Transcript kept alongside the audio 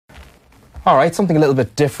All right, something a little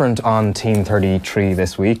bit different on Team 33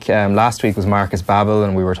 this week. Last week was Marcus Babbel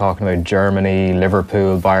and we were talking about Germany,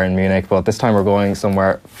 Liverpool, Bayern Munich, but this time we're going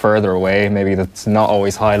somewhere further away, maybe that's not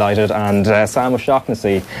always highlighted, and Sam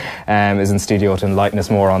O'Shaughnessy is in studio to enlighten us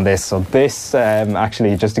more on this. So this,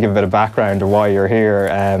 actually, just to give a bit of background to why you're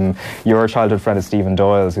here, your childhood friend is Stephen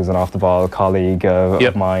Doyle's, who's an off-the-ball colleague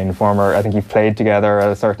of mine, former, I think you've played together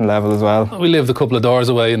at a certain level as well. We lived a couple of doors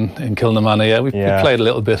away in Kilnamanagh, we played a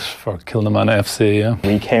little bit for Kilnamanagh FC,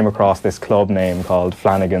 We came across this club name called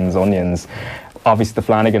Flanagan's Onions. Obviously the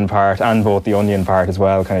Flanagan part and both the Onion part as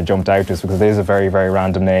well kind of jumped out to us because it is a very, very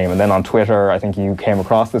random name. And then on Twitter, I think you came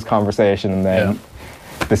across this conversation and then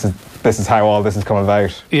this is how all this has come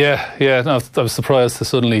about. Yeah. No, I was surprised to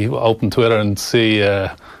suddenly open Twitter and see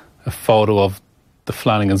a photo of the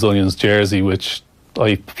Flanagan's Onions jersey, which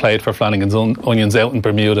I played for Flanagan's Onions out in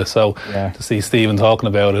Bermuda, so to see Stephen talking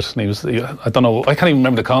about it, and I don't know, I can't even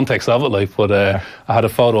remember the context of it, but I had a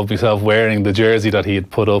photo of myself wearing the jersey that he had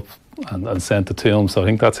put up and sent it to him, so I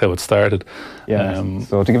think that's how it started.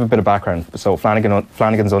 So to give a bit of background, so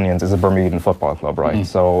Flanagan's Onions is a Bermudan football club, right?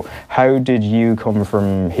 So how did you come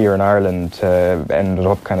from here in Ireland to end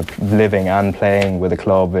up kind of living and playing with a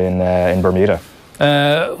club in Bermuda?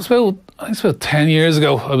 It was about 10 years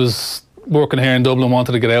ago. I was working here in Dublin,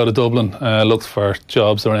 wanted to get out of Dublin, looked for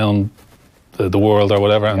jobs around the world or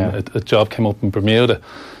whatever, and a job came up in Bermuda.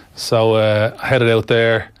 So I headed out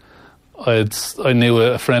there. I knew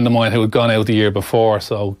a friend of mine who had gone out the year before,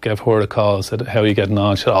 so gave her a call, said, "How are you getting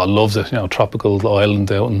on?" She said, "Oh, loves it, tropical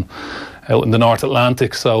island out in the North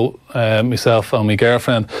Atlantic." So myself and my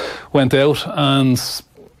girlfriend went out and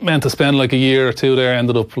meant to spend like a year or two there,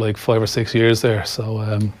 ended up like 5 or 6 years there.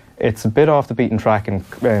 So it's a bit off the beaten track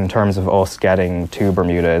in terms of us getting to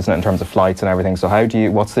Bermuda, isn't it, in terms of flights and everything? So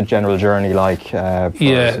what's the general journey like for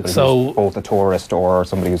somebody who's both a tourist or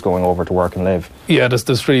somebody who's going over to work and live? Yeah,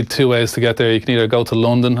 there's really two ways to get there. You can either go to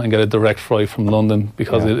London and get a direct flight from London,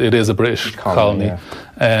 because it is a British colony.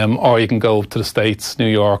 Or you can go to the States, New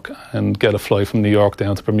York, and get a flight from New York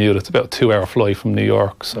down to Bermuda. It's about a 2-hour flight from New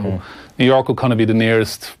York. So New York will kind of be the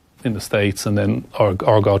nearest in the States, and then or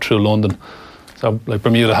go through London. So, like,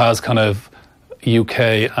 Bermuda has kind of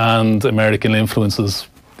UK and American influences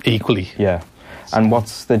equally. Yeah. And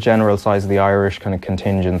what's the general size of the Irish kind of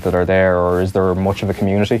contingent that are there, or is there much of a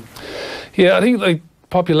community? Yeah, I think, like,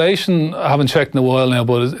 population, I haven't checked in a while now,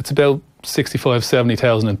 but it's about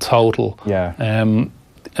 65,000-70,000 in total. Yeah.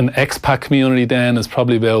 An expat community then is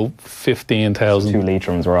probably about 15,000. 2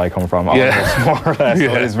 Leitrim's where I come from. More or less.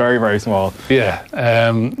 So it is very, very small. Yeah.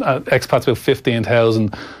 Expats about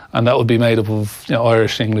 15,000, and that would be made up of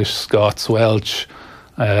Irish, English, Scots, Welsh,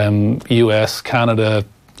 US, Canada,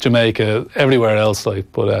 Jamaica, everywhere else.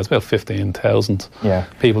 But it's about 15,000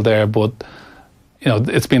 people there. But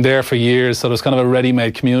it's been there for years, so there's kind of a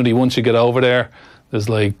ready-made community. Once you get over there, there's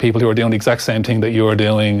like people who are doing the exact same thing that you're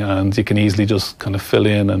doing, and you can easily just kind of fill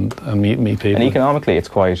in and meet people. And economically, it's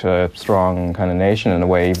quite a strong kind of nation in a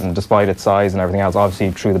way, even despite its size and everything else, obviously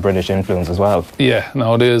through the British influence as well. Yeah,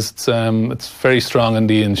 no, it is. It's very strong in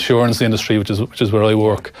the insurance industry, which is where I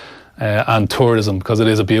work, and tourism, because it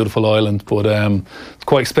is a beautiful island, but it's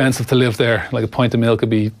quite expensive to live there. Like a pint of milk could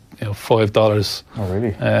be $5. Oh,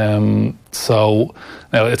 really? So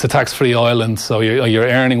now it's a tax-free island, so you're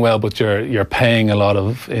earning well, but you're paying a lot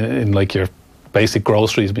of in like your basic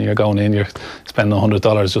groceries. When you're going in, you're spending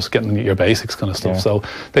 $100 just getting your basics kind of stuff. So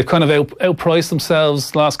they've kind of outpriced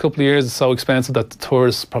themselves the last couple of years. It's so expensive that the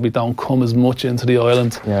tourists probably don't come as much into the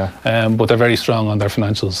island. But they're very strong on their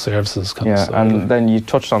financial services kind of stuff. And then you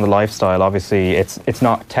touched on the lifestyle. Obviously, it's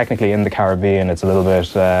not technically in the Caribbean. It's a little bit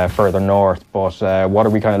further north. But what are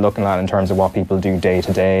we kind of looking at in terms of what people do day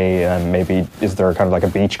to day? And maybe is there kind of like a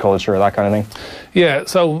beach culture or that kind of thing? Yeah.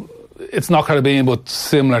 So it's not Caribbean, but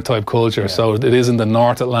similar type culture. So it is in the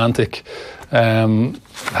North Atlantic.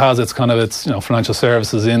 Has its financial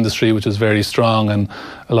services industry, which is very strong, and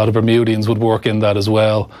a lot of Bermudians would work in that as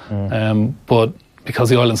well. But because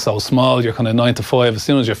the island's so small, you're kind of 9 to 5. As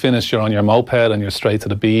soon as you're finished, you're on your moped and you're straight to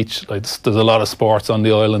the beach. Like, there's a lot of sports on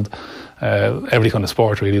the island. Every kind of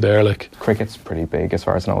sport really there. Like cricket's pretty big as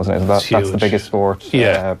far as I know, isn't it? That's the biggest sport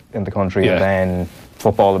in the country, and then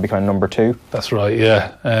football would be kind of number 2. That's right,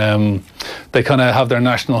 yeah. They kind of have their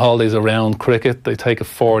national holidays around cricket. They take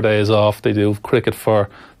 4 days off. They do cricket for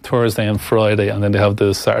Thursday and Friday, and then they have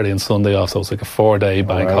the Saturday and Sunday off, so it's like a 4-day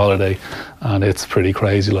bank holiday, and it's pretty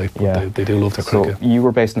crazy. They do love their cricket. So you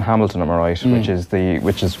were based in Hamilton, am I right?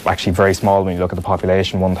 Which is actually very small when you look at the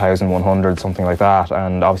population, 1,100, something like that,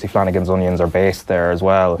 and obviously Flanagan's Onions are based there as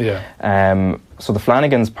well. Yeah. So the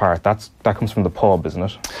Flanagan's part, that comes from the pub, isn't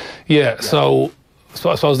it? Yeah. So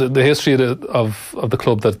I suppose the history of the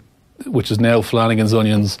club which is now Flanagan's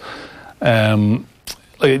Onions.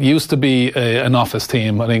 It used to be an office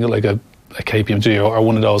team. I think like a KPMG or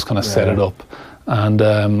one of those kind of set it up,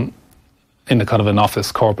 and in a kind of an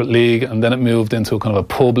office corporate league, and then it moved into a kind of a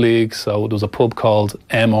pub league. So there was a pub called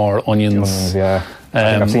MR Onions. Yeah,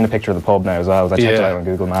 I think I've seen a picture of the pub now as well. I checked it out on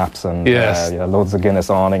Google Maps, and loads of Guinness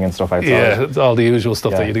awning and stuff outside. Yeah, it's all the usual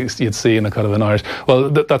stuff that you'd see in a kind of an Irish. Well,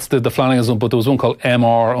 that's the Flanagan's one, but there was one called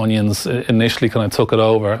MR Onions. Initially, kind of took it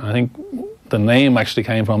over. I think the name actually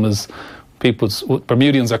came from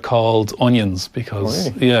Bermudians are called onions because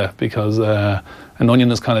an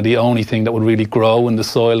onion is kind of the only thing that would really grow in the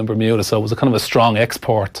soil in Bermuda, so it was a kind of a strong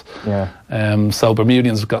export. So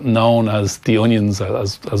Bermudians got known as the onions,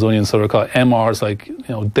 as onions, so they're called MRs, like,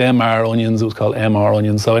 them are onions. It was called MR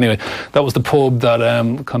Onions. So anyway, that was the pub that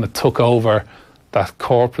kind of took over that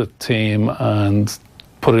corporate team and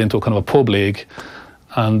put it into a kind of a pub league.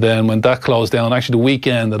 And then when that closed down, actually the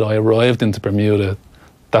weekend that I arrived into Bermuda,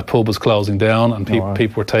 that pub was closing down, and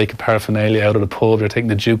people were taking paraphernalia out of the pub. They were taking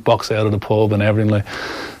the jukebox out of the pub and everything.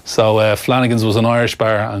 So Flanagan's was an Irish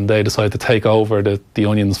bar, and they decided to take over the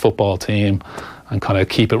Onions football team and kind of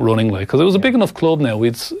keep it running, because it was a big enough club now.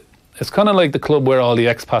 It's kind of like the club where all the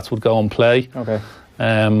expats would go and play. Okay.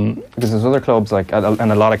 Because there's other clubs and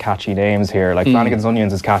a lot of catchy names here. Like Flanagan's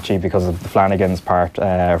Onions is catchy because of the Flanagan's part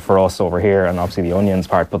for us over here, and obviously the Onions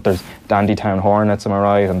part. But there's Dandytown Hornets, am I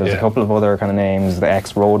right? And there's a couple of other kind of names, the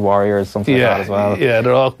ex-Road Warriors, something like that as well. Yeah,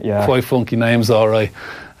 they're all quite funky names, all right.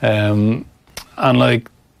 And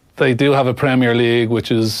they do have a Premier League, which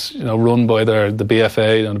is run by the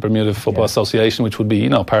BFA and the Bermuda Football Association, which would be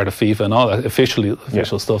part of FIFA and all that official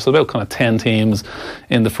stuff. So about kind of 10 teams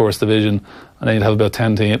in the first division, and then you'd have about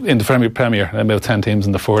 10 teams in the Premier, and about 10 teams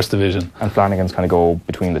in the first division. And Flanagan's kind of go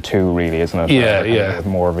between the two, really, isn't it? Yeah.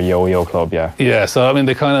 More of a yo-yo club, Yeah. So I mean,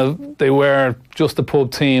 they were just a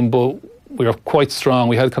pub team, but we were quite strong.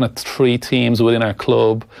 We had kind of 3 teams within our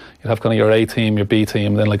club. You'd have kind of your A team, your B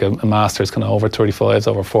team, and then like a Masters, kind of over 35s,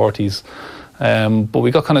 over 40s. But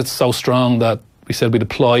we got kind of so strong that we said we'd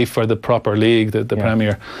apply for the proper league, the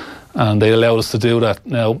Premier, and they allowed us to do that.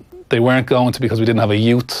 Now, they weren't going to because we didn't have a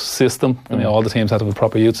youth system. All the teams had to have a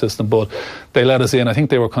proper youth system, but they let us in. I think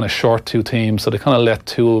they were kind of short 2 teams, so they kind of let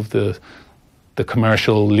 2 of the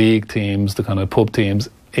commercial league teams, the kind of pub teams,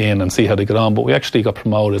 in and see how they get on. But we actually got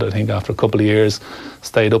promoted, I think, after a couple of years,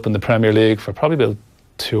 stayed up in the Premier League for probably about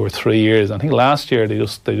 2 or 3 years. I think last year they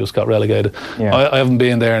just got relegated. I haven't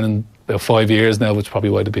been there in about 5 years now, which is probably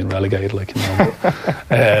why they've been relegated.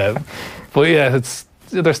 But yeah,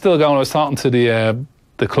 they're still going. I was talking to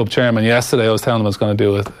the club chairman yesterday. I was telling him I was going to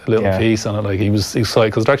do a little piece on it. Like, he was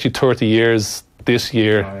excited because they're actually 30 years this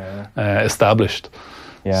year established.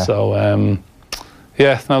 So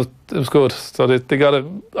no, it was good. So they got it.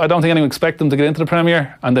 I don't think anyone expect them to get into the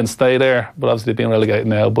Premier and then stay there. But obviously they've been relegated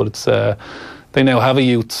now. But it's they now have a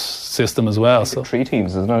youth system as well. So 3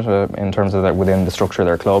 teams, isn't it, in terms of that within the structure of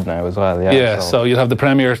their club now as well? So you'd have the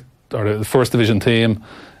Premier or the first division team.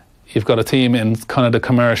 You've got a team in kind of the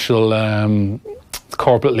commercial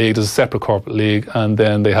corporate league. There's a separate corporate league, and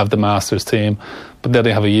then they have the Masters team. But then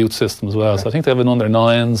they have a youth system as well. So I think they have an under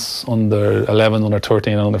 9s, under 11, under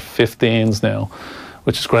 13, and under 15s now,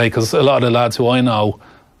 which is great because a lot of the lads who I know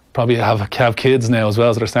probably have kids now as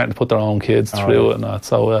well, so they're starting to put their own kids through it and that.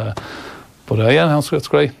 So, it's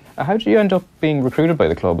great. How do you end up being recruited by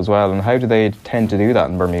the club as well, and how do they tend to do that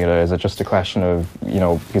in Bermuda? Is it just a question of,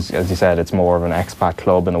 because as you said, it's more of an expat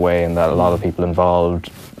club in a way, and that a lot of people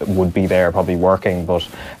involved would be there probably working, but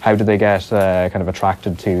how do they get kind of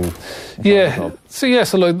attracted to the club? So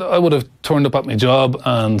like, I would have turned up at my job,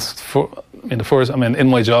 and in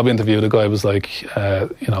my job interview, the guy was like,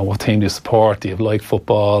 what team do you support? Do you like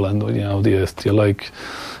football? And do you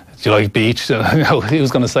like beach? He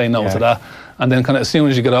was going to say no to that. And then kind of as soon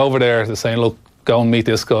as you get over there, they're saying, look, go and meet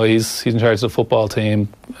this guy. He's in charge of the football team,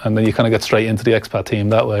 and then you kind of get straight into the expat team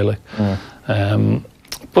that way.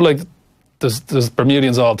 But like, there's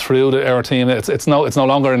Bermudians all through our team. It's no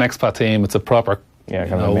longer an expat team. It's a proper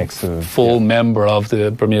kind of a mix of full member of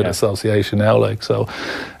the Bermuda Association now. So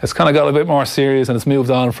it's kind of got a bit more serious, and it's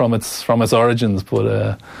moved on from its origins.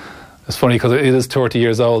 But it's funny because it is 30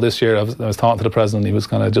 years old this year. I was talking to the president. He was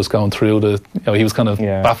kind of just going through he was kind of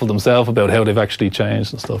baffled himself about how they've actually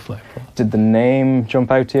changed and stuff like that. Did the name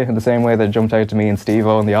jump out to you in the same way that it jumped out to me and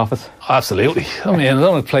Steve-O in the office? Absolutely. I mean, I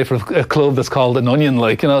don't want to play for a club that's called an Onion.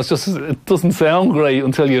 It's just, it doesn't sound great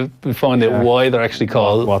until you find out why they're actually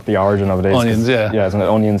called. What the origin of it is. Onions, isn't it?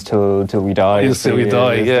 Onions till we die. Till we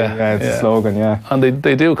die, it's a slogan, And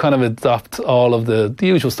they do kind of adopt all of the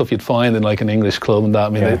usual stuff you'd find in like an English club and that. I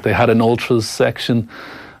mean, they had an an ultras section.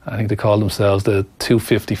 I think they call themselves the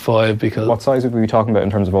 255 because... What size would we be talking about in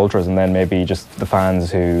terms of ultras, and then maybe just the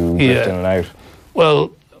fans who drift in and out?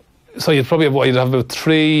 Well, so you'd have about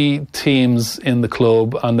 3 teams in the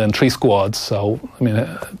club and then 3 squads. So, I mean,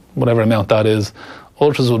 whatever amount that is.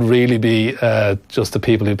 Ultras would really be just the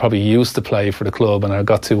people who probably used to play for the club and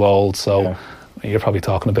got too old. So you're probably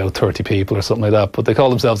talking about 30 people or something like that. But they call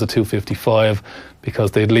themselves the 255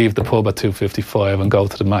 because they'd leave the pub at 2:55 and go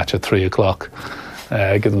to the match at 3 o'clock.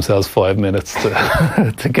 Give themselves 5 minutes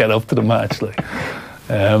to get up to the match.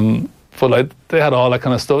 But like they had all that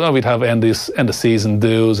kind of stuff. We'd have end of season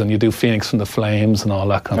dues, and you do Phoenix from the Flames and all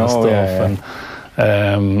that kind of stuff.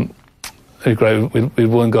 And we'd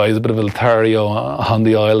one guy who's a bit of a Lothario on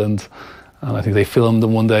the island, and I think they filmed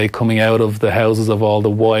them one day coming out of the houses of all the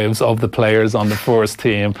wives of the players on the first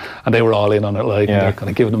team, and they were all in on it, and they're kind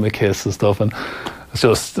of giving them a kiss and stuff. And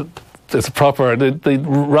it's a proper. They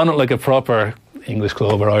run it like a proper English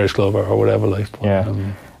club or Irish club or whatever.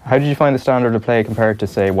 How did you find the standard of play compared to,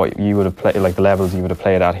 say, what you would have played, like the levels you would have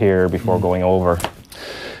played at here before going over?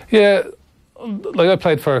 Yeah, like I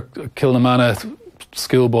played for Kilnamana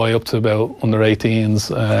schoolboy up to about under 18s,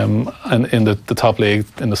 and in the top league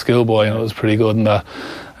in the schoolboy, and it was pretty good in that.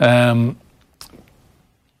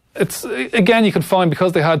 It's again, you could find,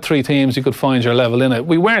 because they had 3 teams, you could find your level in it.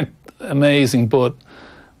 We weren't amazing, but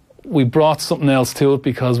we brought something else to it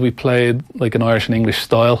because we played like an Irish and English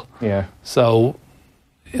style. Yeah. So,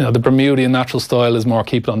 the Bermudian natural style is more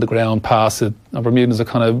keep it on the ground, pass it. Now, Bermudans are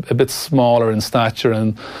kind of a bit smaller in stature,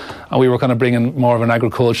 and we were kind of bringing more of an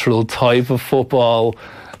agricultural type of football.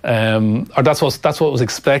 Or that's what was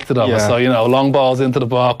expected of us. So, long balls into the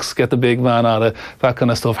box, get the big man at it, that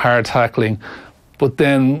kind of stuff, hard tackling. But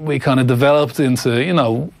then we kind of developed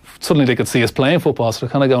into, suddenly they could see us playing football, so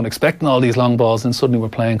they're kind of going expecting all these long balls, and suddenly we're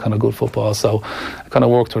playing kind of good football. So it kind of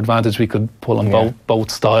worked to advantage. We could pull on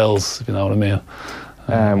both styles, if you know what I mean.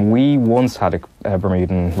 We once had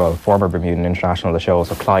a former Bermudan international on the show,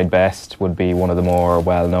 so Clyde Best would be one of the more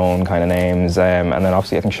well-known kind of names, and then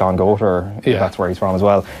obviously I think Sean Goater, that's where he's from as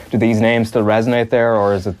well. Do these names still resonate there,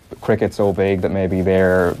 or is it cricket so big that maybe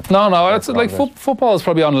they're... No, it's like football is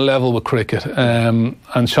probably on a level with cricket, and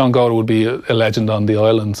Sean Goater would be a legend on the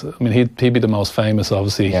island. I mean, he'd be the most famous,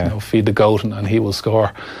 obviously, feed the goat and he will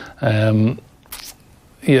score.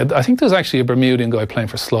 I think there's actually a Bermudian guy playing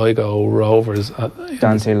for Sligo Rovers.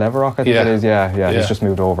 Dante Leverock, I think it is. Yeah, he's just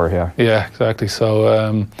moved over. Yeah, exactly. So,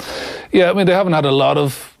 I mean, they haven't had a lot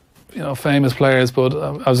of, famous players, but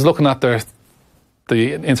I was looking at the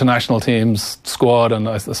international team's squad, and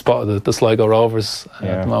I spotted the Sligo Rovers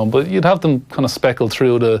at the moment. But you'd have them kind of speckled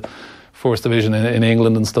through the first division in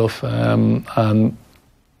England and stuff, and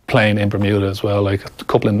playing in Bermuda as well. Like a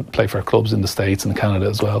couple play for clubs in the States and Canada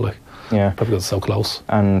as well. Probably because it's so close.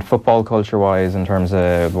 And football culture-wise, in terms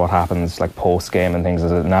of what happens, like post-game and things,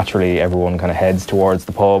 is it naturally everyone kind of heads towards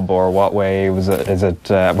the pub, or what way is it?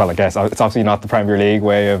 Well, I guess it's obviously not the Premier League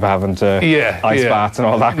way of having to ice baths and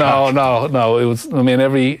all that. No. It was. I mean,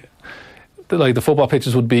 the football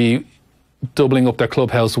pitches would be doubling up their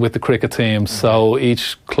clubhouse with the cricket team. So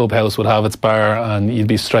each clubhouse would have its bar, and you'd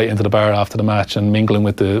be straight into the bar after the match and mingling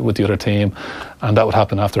with the other team, and that would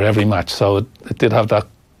happen after every match. So it did have that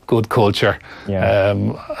good culture.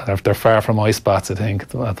 They're far from ice baths, I think, at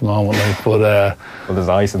the moment. But well, there's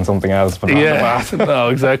ice and something else, but not the bath. No,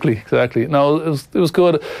 exactly. No, it was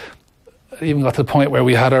good. I even got to the point where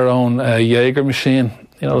we had our own Jaeger machine.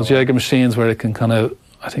 Those Jaeger machines where it can kind of,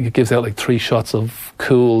 I think it gives out like 3 shots of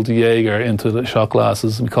cooled Jaeger into the shot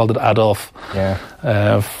glasses. We called it Adolf,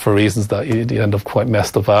 for reasons that you end up quite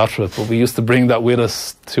messed up after it. But we used to bring that with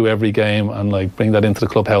us to every game, and like bring that into the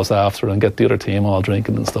clubhouse after, and get the other team all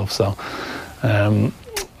drinking and stuff. So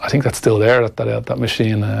I think that's still there, that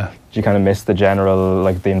machine. Do you kind of miss the general,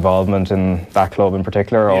 like the involvement in that club in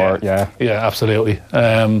particular, or yeah, absolutely.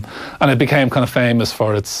 And it became kind of famous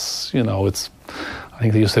for its, I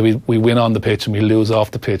think they used to say we win on the pitch and we lose off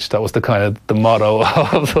the pitch. That was the kind of the motto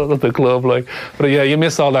of the club. But you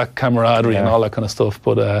miss all that camaraderie and all that kind of stuff.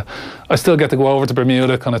 But I still get to go over to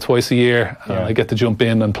Bermuda kind of twice a year. I get to jump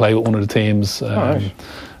in and play with one of the teams.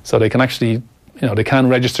 So they can actually, they can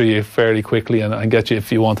register you fairly quickly and get you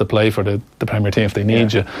if you want to play for the Premier team if they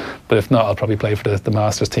need you. But if not, I'll probably play for the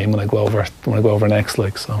Masters team when I go over next.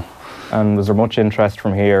 And was there much interest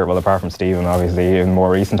from here, well, apart from Stephen, obviously, in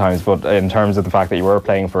more recent times, but in terms of the fact that you were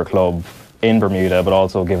playing for a club in Bermuda, but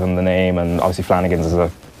also given the name, and obviously Flanagan's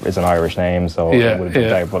is an Irish name, so it would have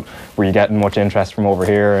been out. But were you getting much interest from over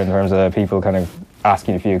here in terms of people kind of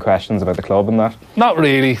asking a few questions about the club and that? Not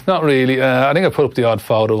really. I think I put up the odd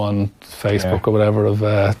photo on Facebook or whatever of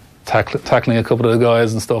tackling a couple of the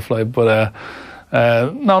guys and stuff like. But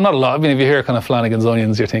no, not a lot. I mean, if you hear kind of Flanagan's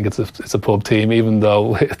Onions, you think it's a pub team, even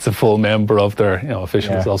though it's a full member of their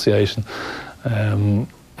official association.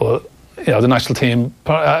 But the national team,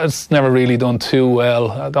 it's never really done too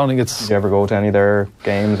well. I don't think it's... Did you ever go to any of their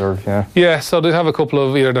games? Yeah, so they have a couple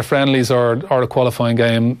of either their friendlies or a qualifying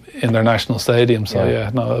game in their national stadium. So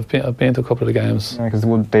I've been to a couple of the games. Yeah, because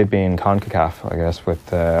they'd be in CONCACAF, I guess,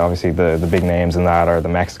 with obviously the big names in that are the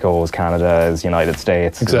Mexicos, Canada's, United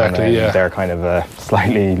States. Exactly, They're kind of a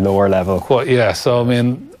slightly lower level. So I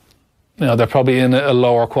mean... they're probably in a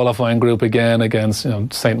lower qualifying group again against,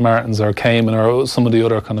 St. Martin's or Cayman or some of the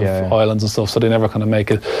other kind of islands and stuff, so they never kind of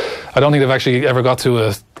make it. I don't think they've actually ever got to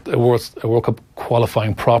a World Cup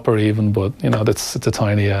qualifying proper even, but, it's a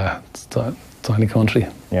tiny country.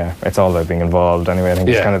 Yeah, it's all about being involved anyway. I think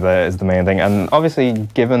it's kind of is the main thing. And obviously,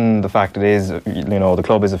 given the fact it is, the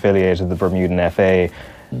club is affiliated with the Bermudan FA,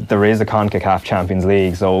 there is a CONCACAF Champions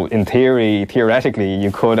League, so theoretically,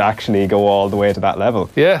 you could actually go all the way to that level.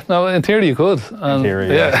 Yeah, no, in theory you could. In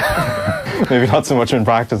theory, yeah. Maybe not so much in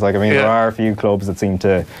practice. There are a few clubs that seem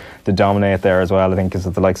to dominate there as well. I think because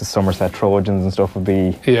the likes of Somerset Trojans and stuff would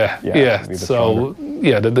be... So,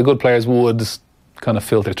 the good players would kind of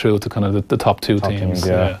filter through to kind of the top two teams.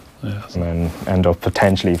 And then end up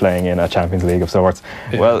potentially playing in a Champions League of sorts.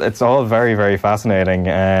 Well, it's all very, very fascinating.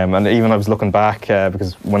 And even I was looking back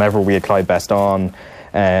because whenever we had Clyde Best on,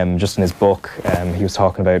 just in his book, he was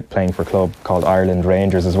talking about playing for a club called Ireland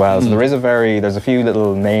Rangers as well. So there's a few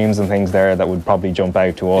little names and things there that would probably jump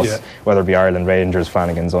out to us, whether it be Ireland Rangers,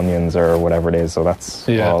 Flanagan's Onions, or whatever it is. So that's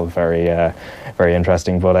all very, very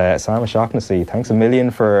interesting. But Sam O'Shaughnessy, thanks a million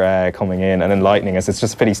for coming in and enlightening us. It's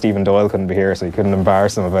just a pity Stephen Doyle couldn't be here, so he couldn't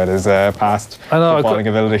embarrass him about his past footballing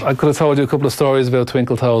ability. I could have told you a couple of stories about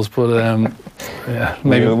Twinkle Toes, but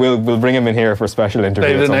maybe we'll bring him in here for a special interview.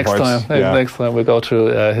 Maybe the next time we'll go through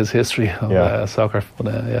his history of soccer.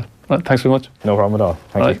 But thanks very much. No problem at all.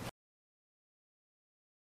 Thank you.